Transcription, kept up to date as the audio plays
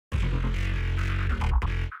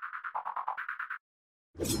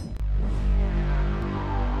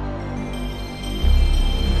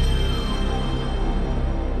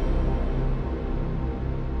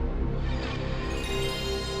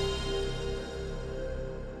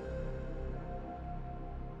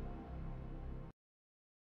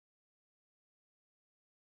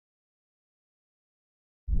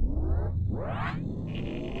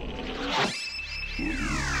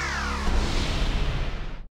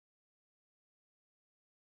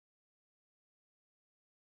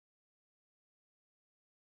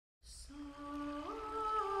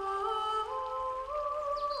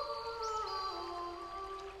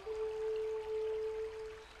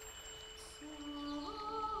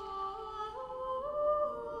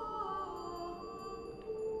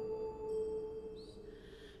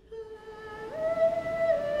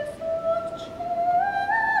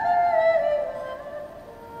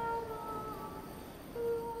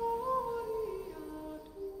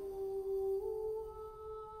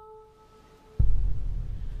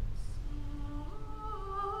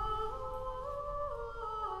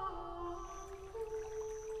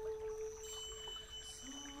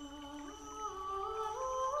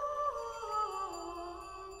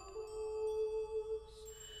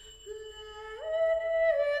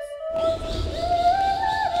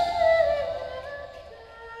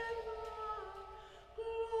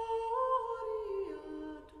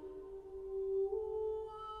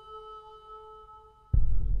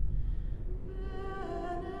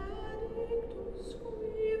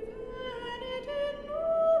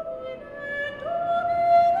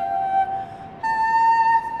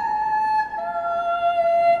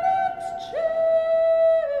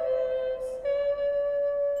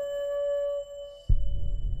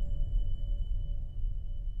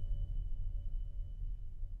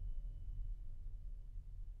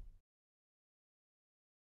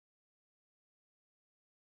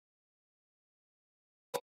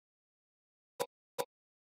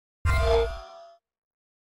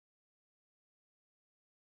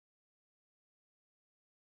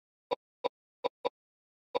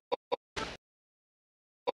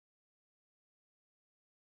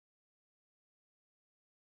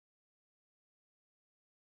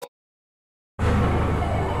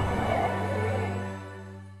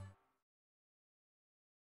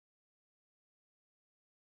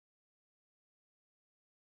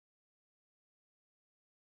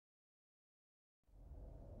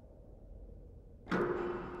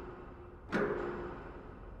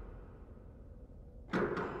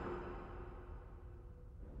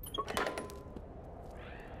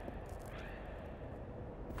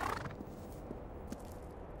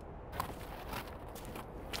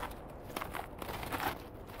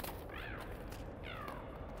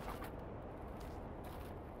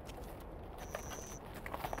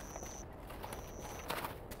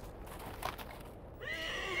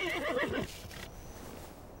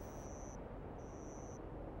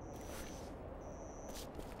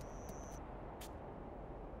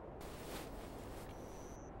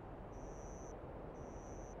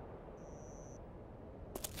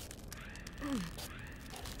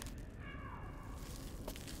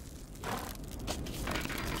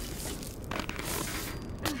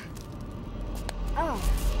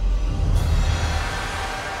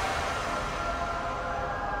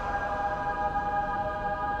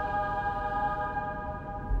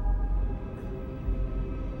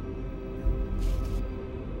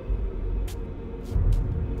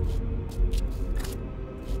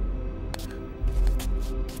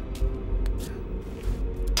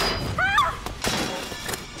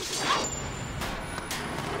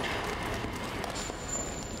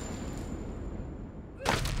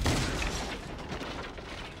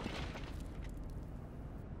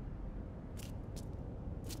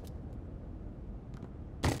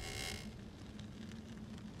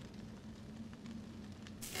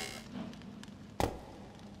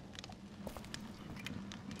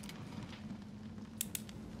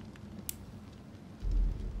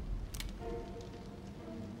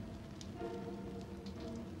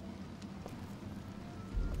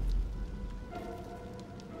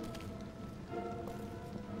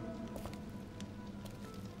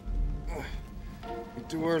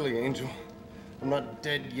Too early, Angel. I'm not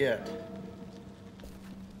dead yet.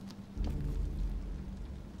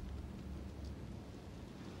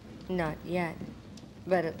 Not yet,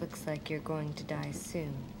 but it looks like you're going to die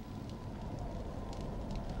soon.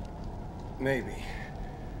 Maybe.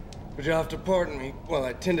 But you'll have to pardon me while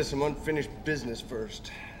I tend to some unfinished business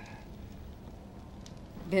first.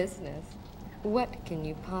 Business? What can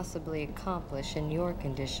you possibly accomplish in your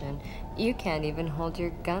condition? You can't even hold your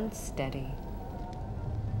gun steady.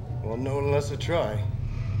 Well, no unless I try.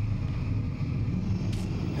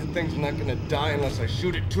 thing's not gonna die unless I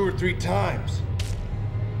shoot it 2 or 3 times.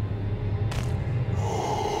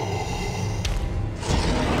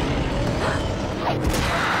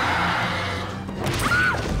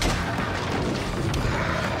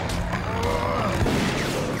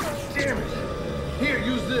 Damn it! Here,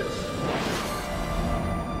 use this.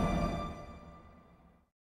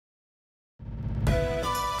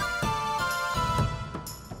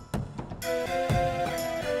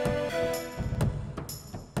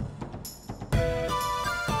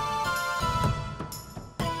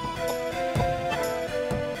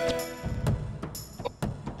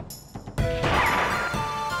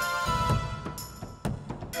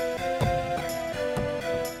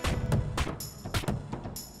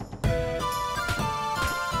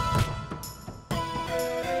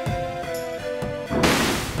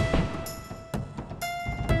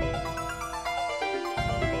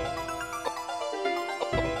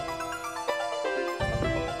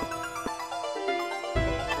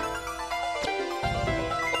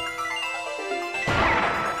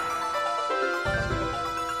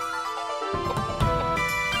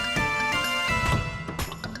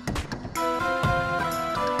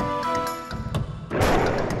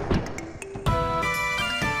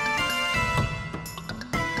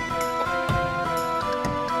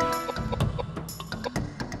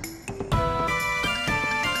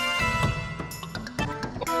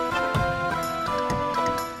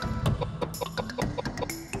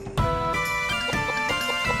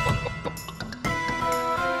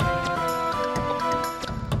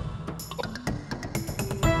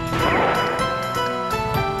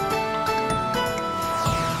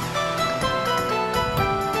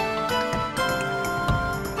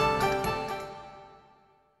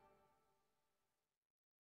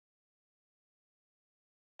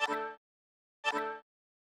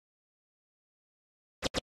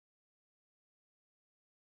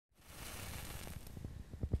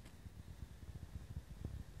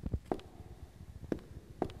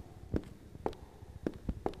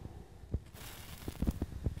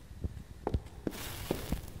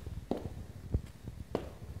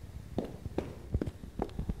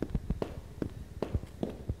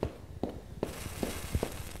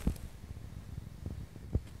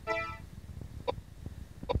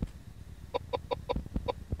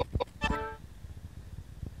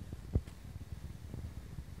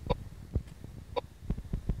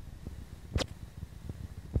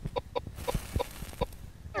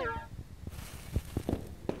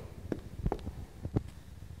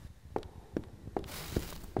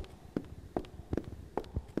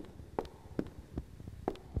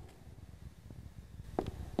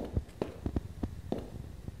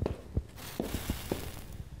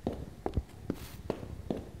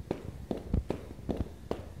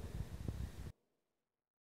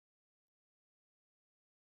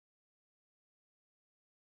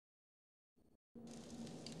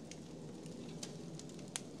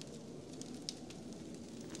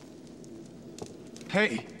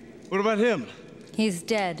 Hey, what about him? He's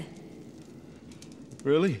dead.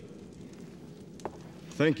 Really?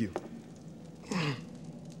 Thank you.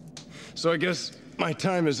 So I guess my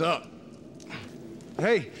time is up.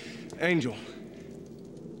 Hey, Angel.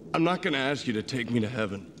 I'm not gonna ask you to take me to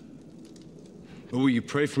heaven. But will you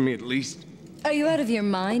pray for me at least? Are you out of your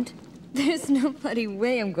mind? There's no bloody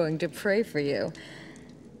way I'm going to pray for you.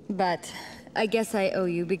 But I guess I owe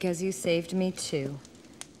you because you saved me too.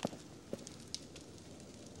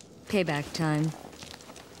 Payback time.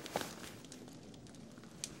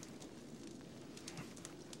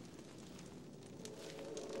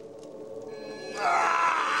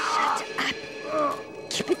 Shut up.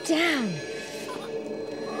 Keep it down.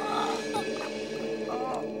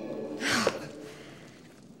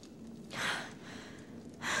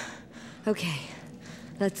 Okay,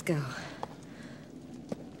 let's go.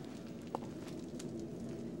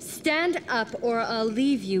 Stand up or I'll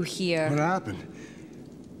leave you here. What happened?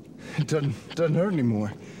 It doesn't hurt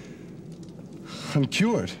anymore. I'm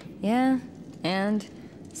cured. Yeah, and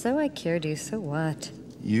so I cured you, so what?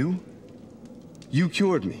 You? You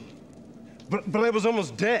cured me. But I was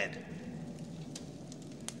almost dead.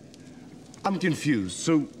 I'm confused.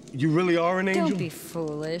 So you really are an angel? Don't be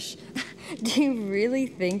foolish. Do you really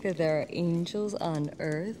think that there are angels on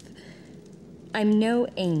Earth? I'm no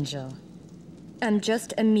angel. I'm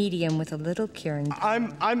just a medium with a little curing power.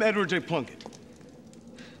 I'm Edward J. Plunkett.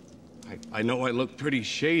 I know I look pretty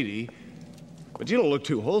shady, but you don't look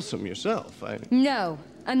too wholesome yourself. No,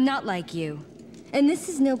 I'm not like you. And this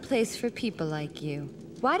is no place for people like you.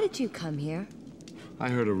 Why did you come here? I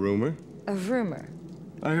heard a rumor. A rumor?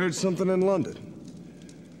 I heard something in London.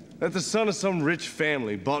 That the son of some rich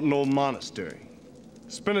family bought an old monastery.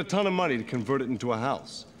 Spent a ton of money to convert it into a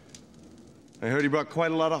house. I heard he brought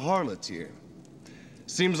quite a lot of harlots here.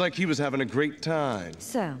 Seems like he was having a great time.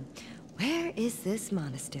 So, where is this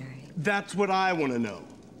monastery? That's what I want to know.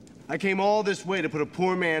 I came all this way to put a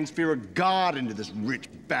poor man's fear of God into this rich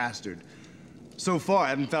bastard. So far, I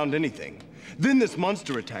haven't found anything. Then this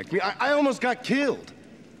monster attacked me. I almost got killed.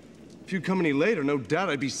 If you'd come any later, no doubt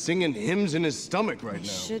I'd be singing hymns in his stomach right now.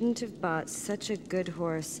 Shouldn't have bought such a good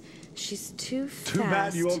horse. She's too fast. Too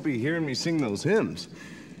bad you won't be hearing me sing those hymns.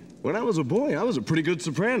 When I was a boy, I was a pretty good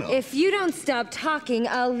soprano. If you don't stop talking,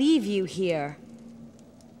 I'll leave you here.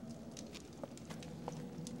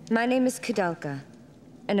 My name is Koudelka,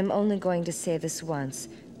 and I'm only going to say this once,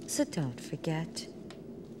 so don't forget.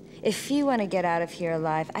 If you want to get out of here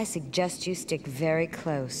alive, I suggest you stick very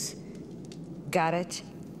close. Got it?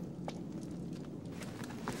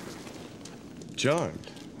 Charmed,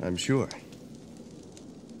 I'm sure.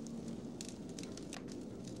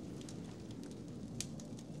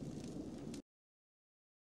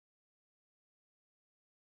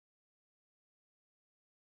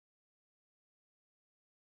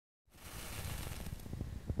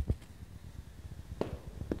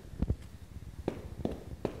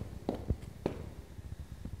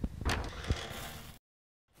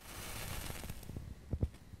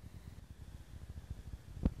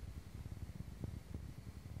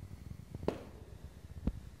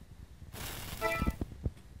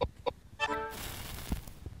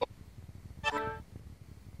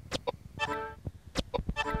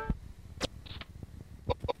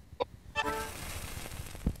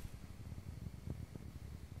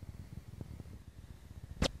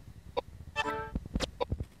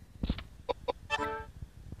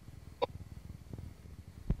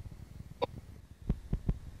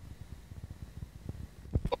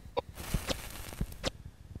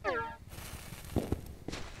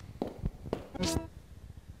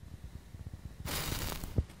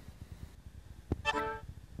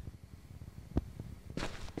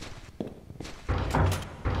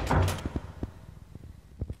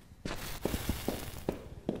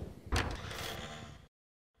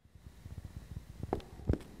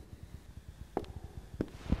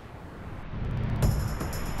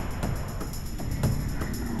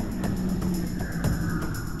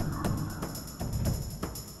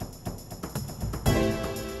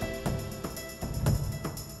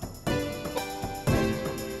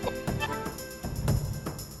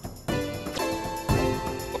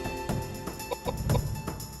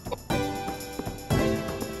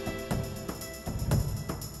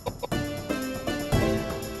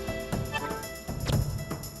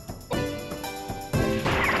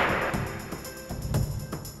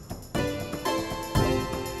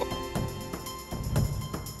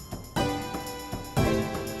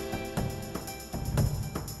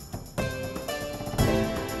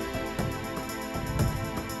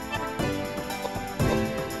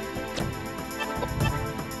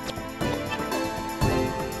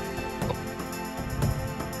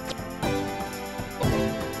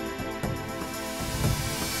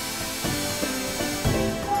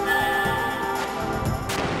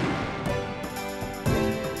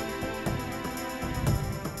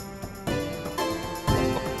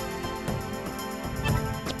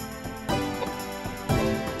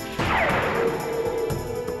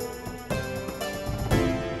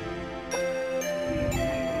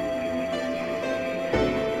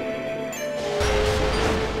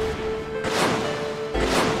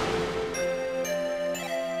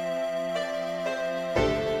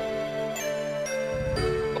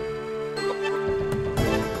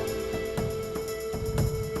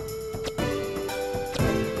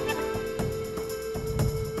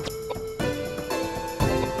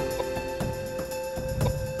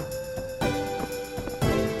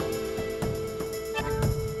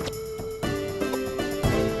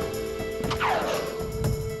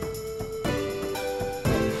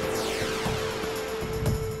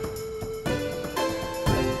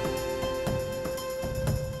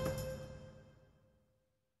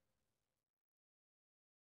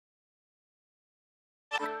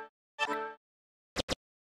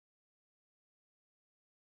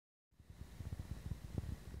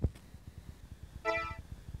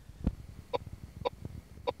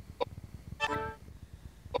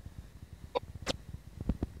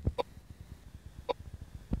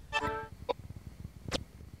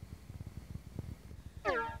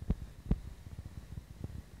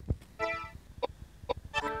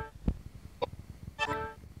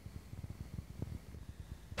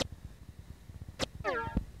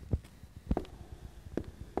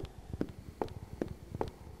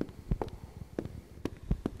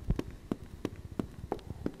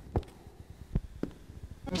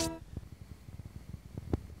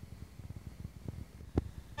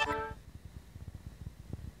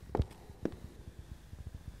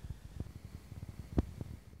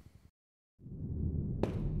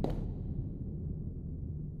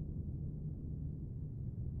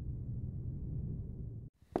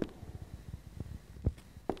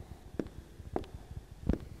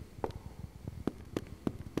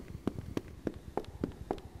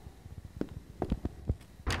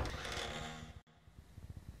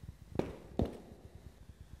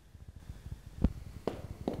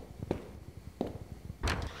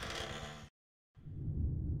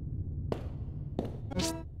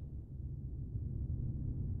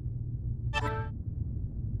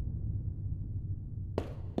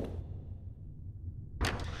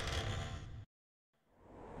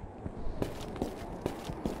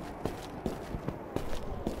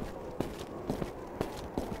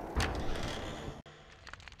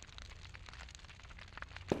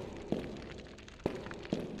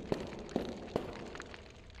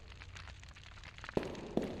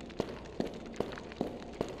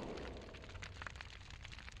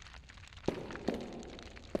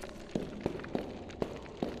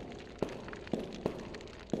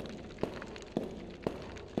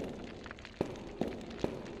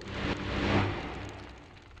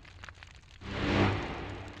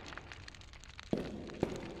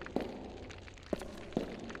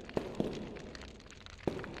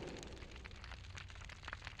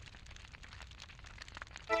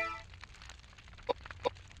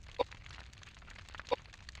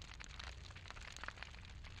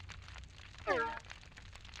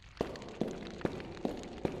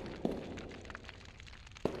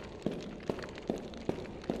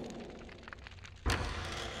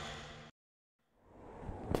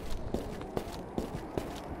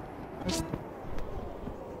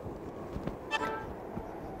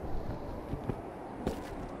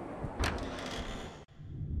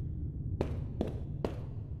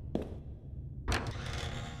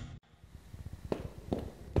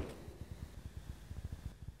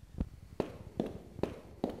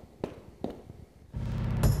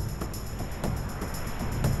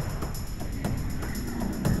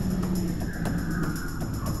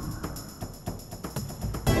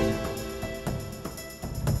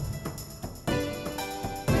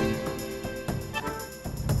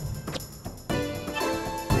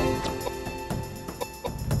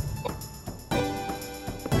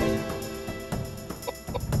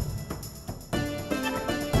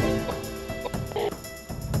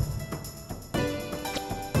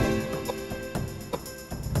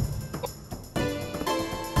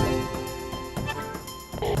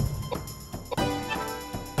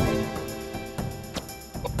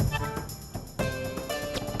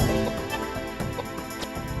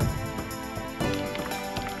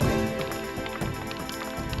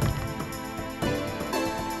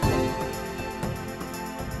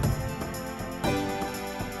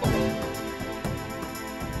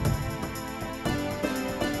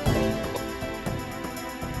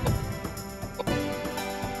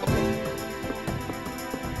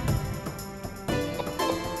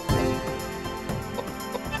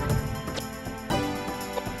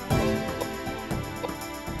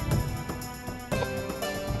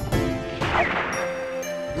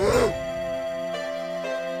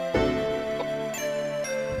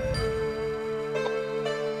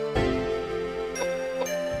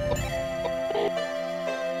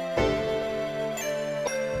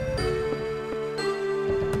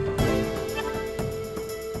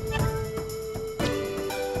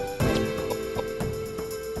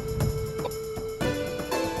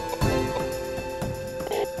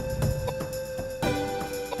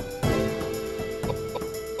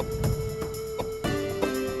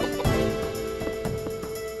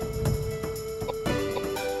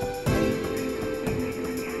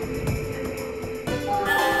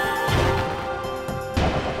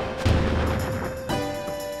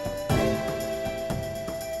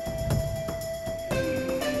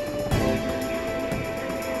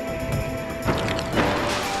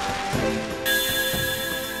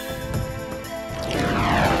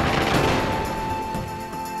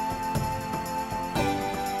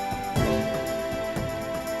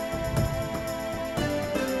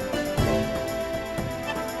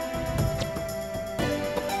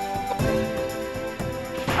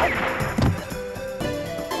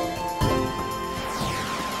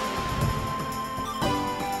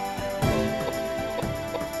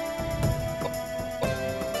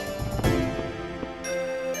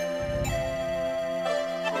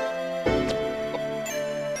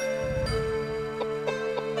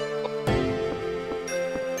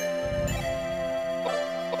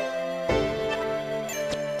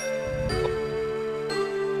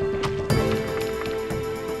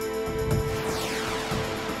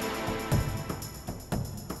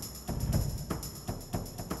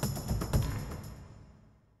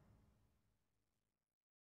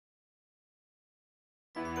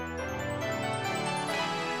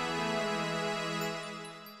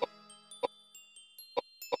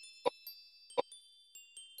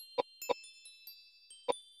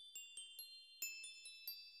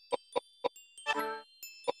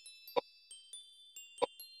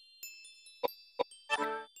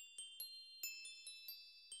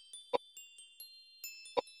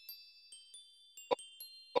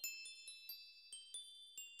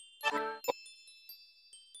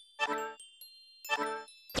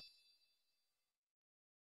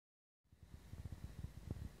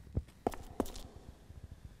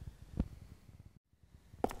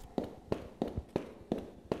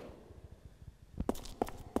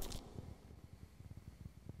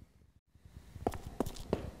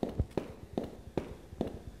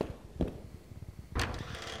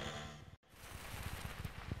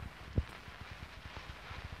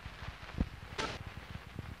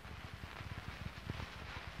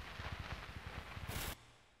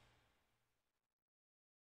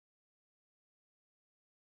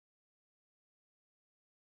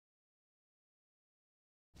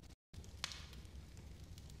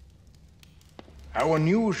 How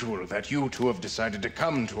unusual that you two have decided to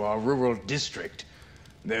come to our rural district.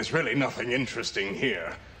 There's really nothing interesting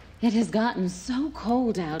here. It has gotten so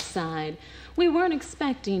cold outside. We weren't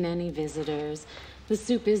expecting any visitors. The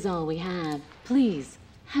soup is all we have. Please,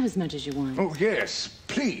 have as much as you want. Oh, yes,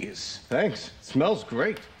 please. Thanks. It smells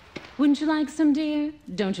great. Wouldn't you like some, dear?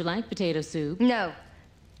 Don't you like potato soup? No.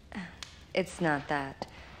 It's not that.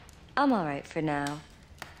 I'm all right for now.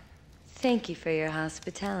 Thank you for your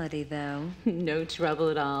hospitality, though. No trouble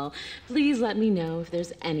at all. Please let me know if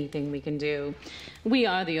there's anything we can do. We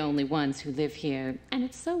are the only ones who live here, and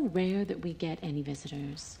it's so rare that we get any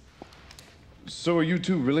visitors. So are you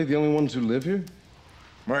two really the only ones who live here?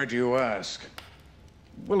 Why do you ask?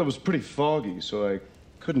 Well, it was pretty foggy, so I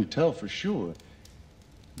couldn't tell for sure.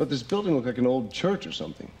 But this building looked like an old church or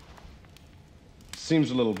something.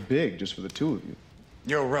 Seems a little big just for the two of you.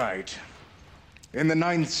 You're right. In the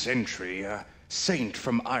 9th century, a saint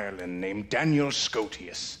from Ireland named Daniel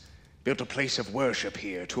Scotius built a place of worship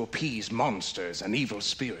here to appease monsters and evil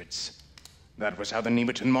spirits. That was how the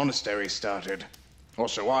Nemeton Monastery started. Or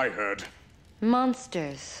so I heard.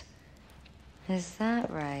 Monsters. Is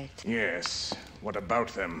that right? Yes. What about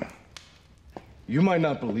them? You might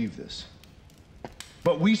not believe this,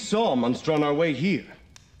 but we saw a monster on our way here.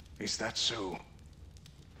 Is that so?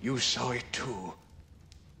 You saw it too?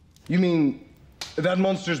 You mean that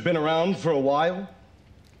monster's been around for a while?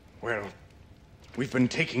 Well, we've been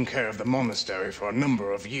taking care of the monastery for a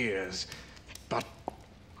number of years, but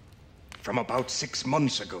from about 6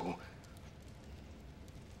 months ago,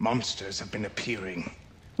 monsters have been appearing.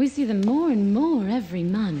 We see them more and more every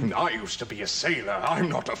month. I used to be a sailor. I'm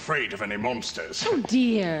not afraid of any monsters. Oh,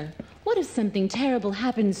 dear. What if something terrible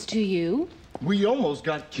happens to you? We almost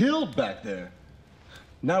got killed back there.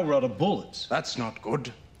 Now we're out of bullets. That's not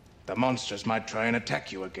good. The monsters might try and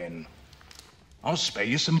attack you again. I'll spare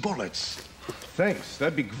you some bullets. Thanks,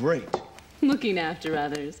 that'd be great. Looking after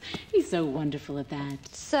others. He's so wonderful at that.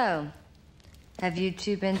 So, have you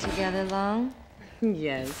two been together long?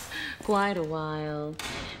 Yes, quite a while.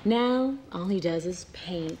 Now, all he does is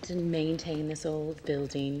paint and maintain this old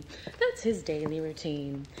building. That's his daily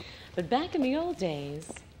routine. But back in the old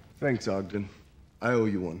days... Thanks, Ogden. I owe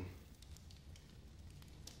you one.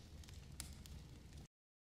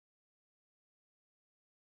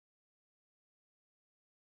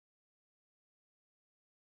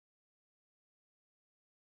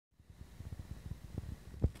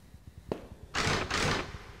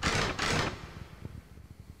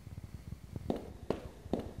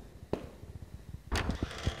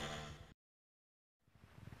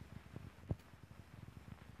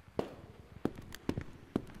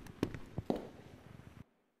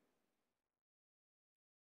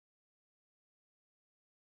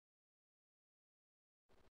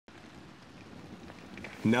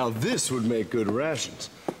 Now this would make good rations.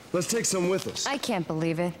 Let's take some with us. I can't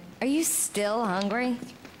believe it. Are you still hungry?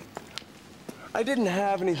 I didn't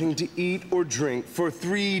have anything to eat or drink for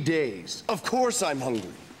 3 days. Of course I'm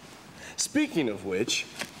hungry. Speaking of which,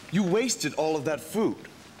 you wasted all of that food.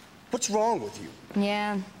 What's wrong with you?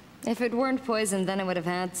 Yeah. If it weren't poisoned, then I would have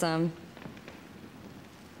had some.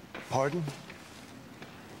 Pardon?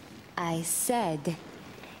 I said,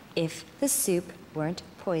 if the soup weren't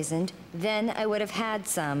poisoned, then I would have had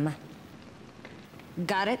some.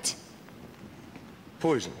 Got it?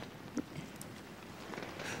 Poisoned?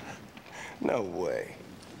 No way.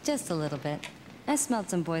 Just a little bit. I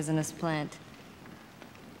smelled some poisonous plant.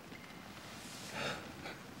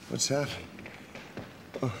 What's happening?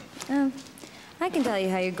 Oh, I can tell you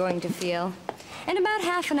how you're going to feel. In about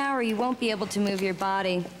half an hour, you won't be able to move your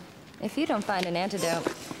body. If you don't find an antidote,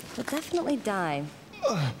 you'll definitely die.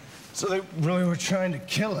 So they really were trying to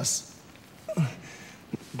kill us.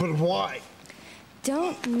 But why?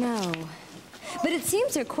 Don't know. But it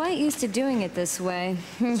seems they're quite used to doing it this way.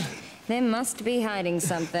 They must be hiding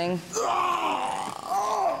something.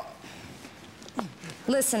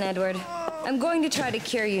 Listen, Edward. I'm going to try to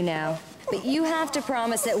cure you now. But you have to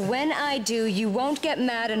promise that when I do, you won't get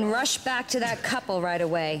mad and rush back to that couple right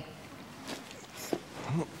away.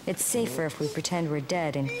 It's safer if we pretend we're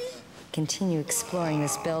dead and continue exploring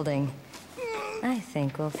this building. I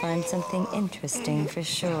think we'll find something interesting for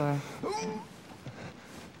sure.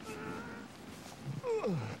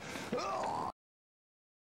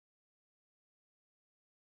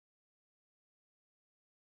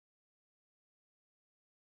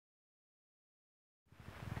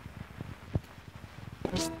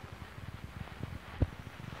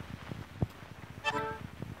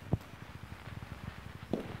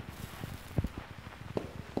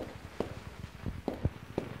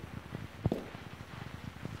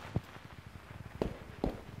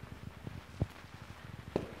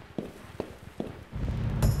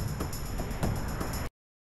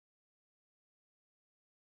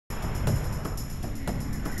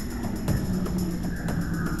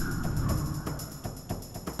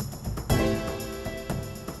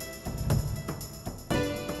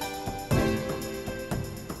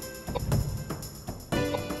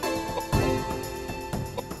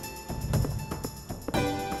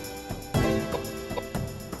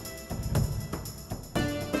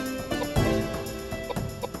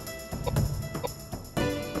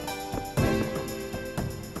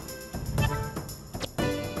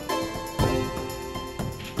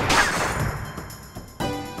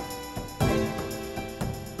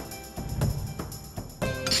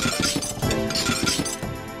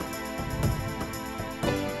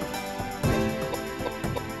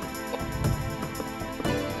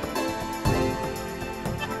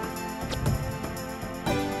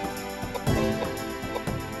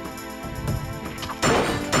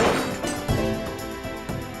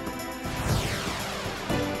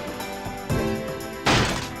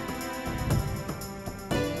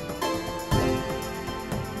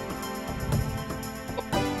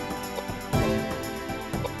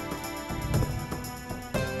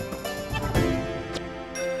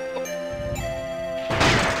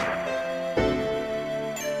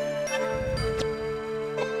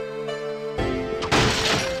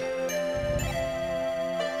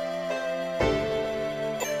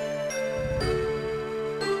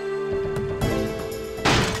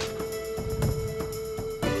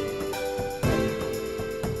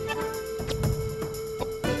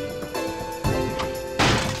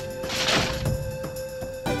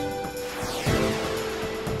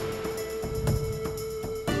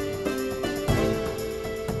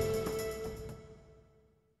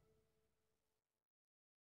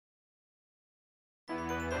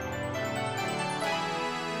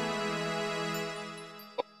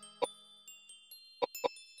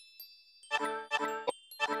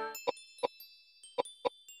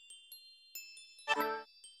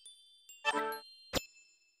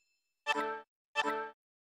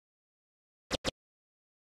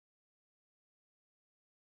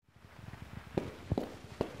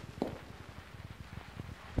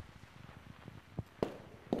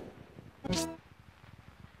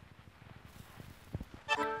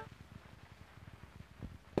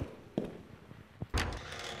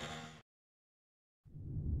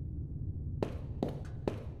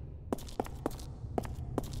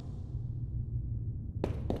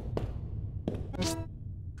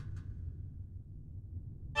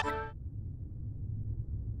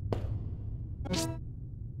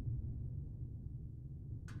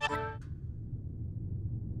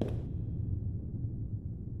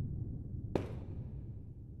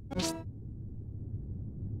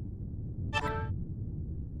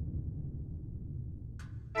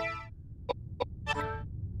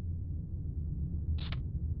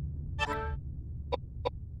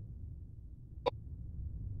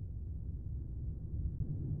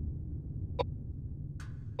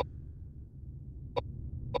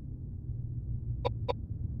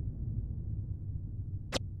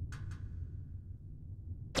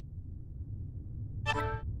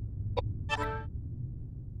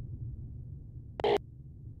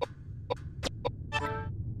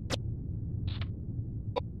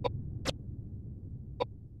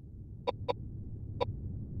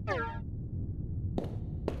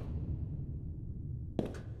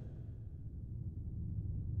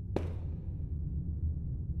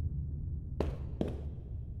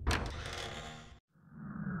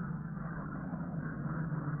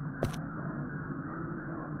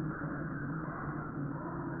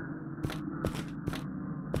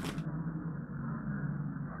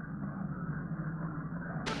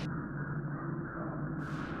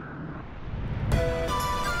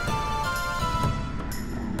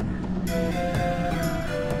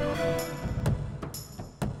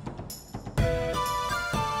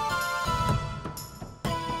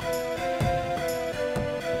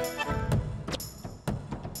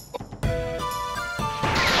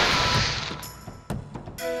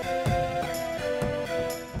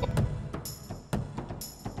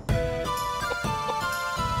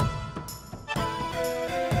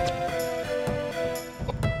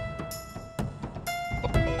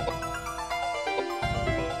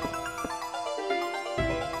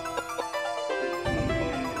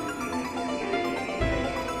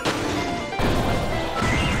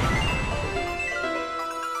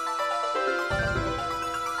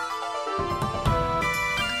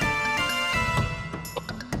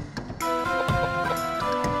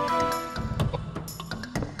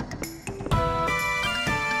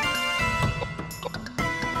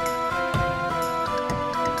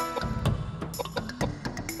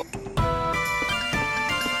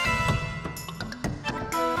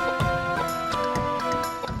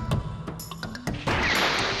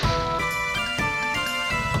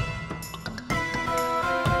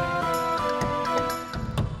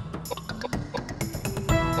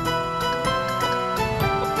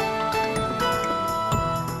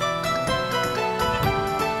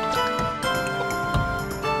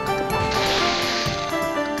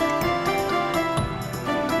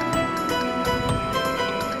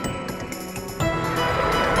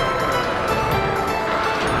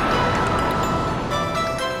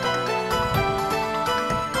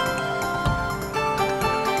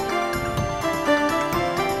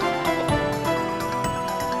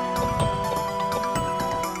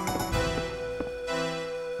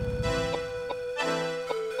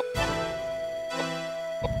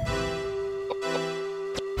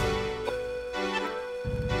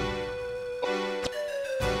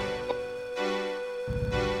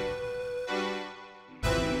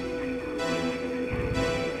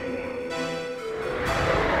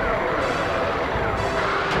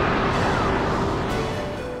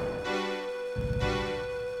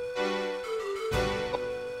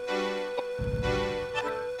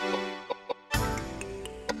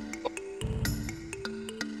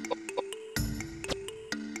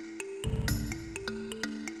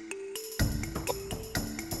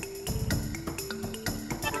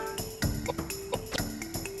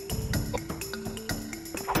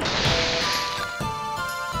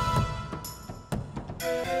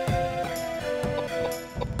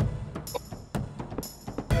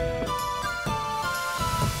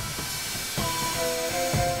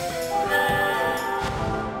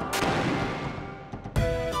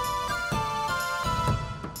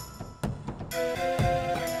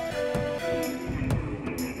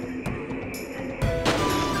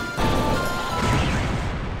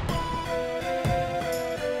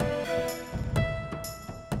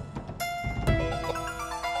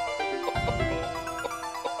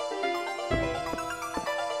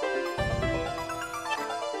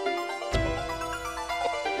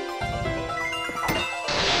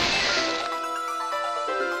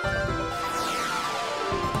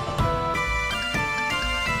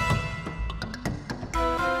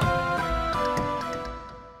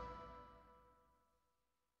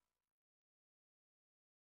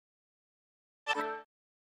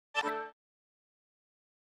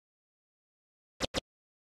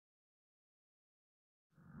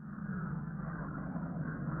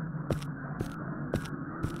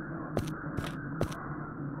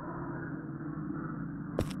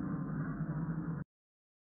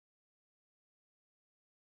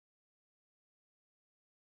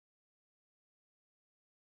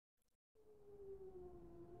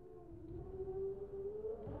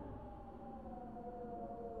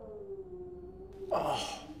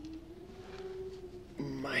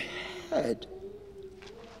 My head.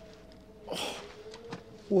 Oh,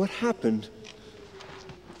 what happened?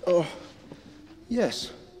 Oh,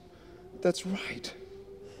 yes, that's right.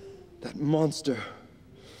 That monster.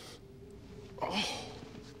 Oh.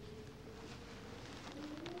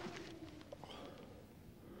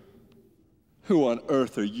 Who on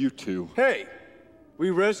earth are you two? Hey, we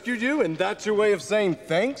rescued you, and that's your way of saying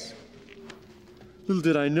thanks? Little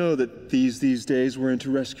did I know that these days were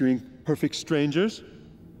into rescuing perfect strangers.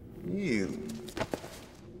 You.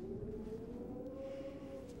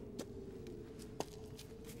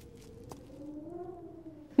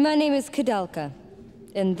 My name is Koudelka,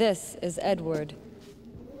 and this is Edward.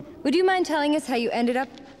 Would you mind telling us how you ended up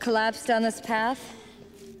collapsed on this path?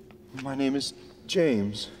 My name is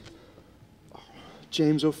James.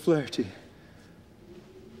 James O'Flaherty.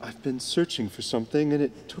 I've been searching for something, and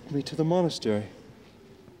it took me to the monastery.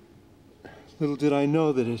 Little did I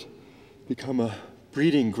know that it'd become a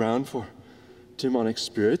breeding ground for demonic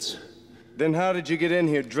spirits. Then how did you get in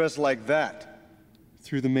here dressed like that?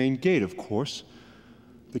 Through the main gate, of course.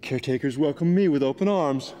 The caretakers welcomed me with open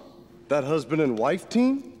arms. That husband and wife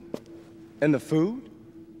team? And the food?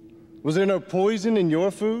 Was there no poison in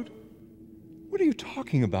your food? What are you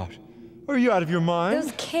talking about? Are you out of your mind?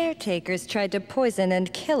 Those caretakers tried to poison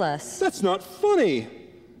and kill us. That's not funny.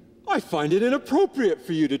 I find it inappropriate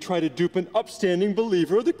for you to try to dupe an upstanding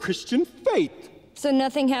believer of the Christian faith. So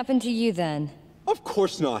nothing happened to you then? Of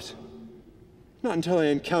course not. Not until I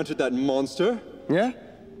encountered that monster. Yeah?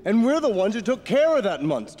 And we're the ones who took care of that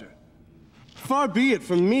monster. Far be it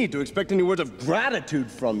from me to expect any words of gratitude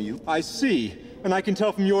from you. I see. And I can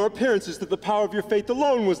tell from your appearances that the power of your faith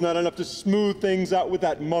alone was not enough to smooth things out with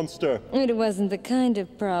that monster. It wasn't the kind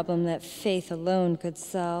of problem that faith alone could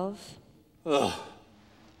solve. Ugh.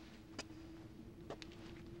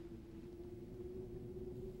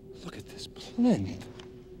 Look at this plinth.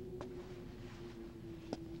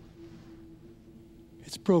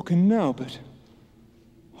 It's broken now, but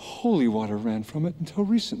holy water ran from it until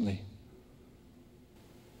recently.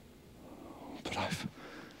 But I've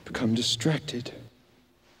become distracted.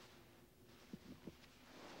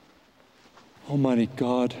 Almighty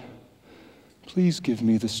God, please give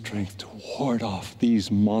me the strength to ward off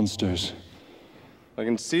these monsters. I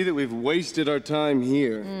can see that we've wasted our time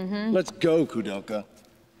here. Let's go, Koudelka.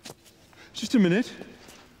 Just a minute.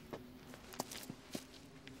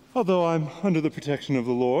 Although I'm under the protection of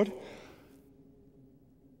the Lord,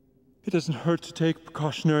 it doesn't hurt to take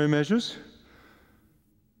precautionary measures.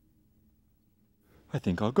 I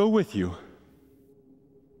think I'll go with you.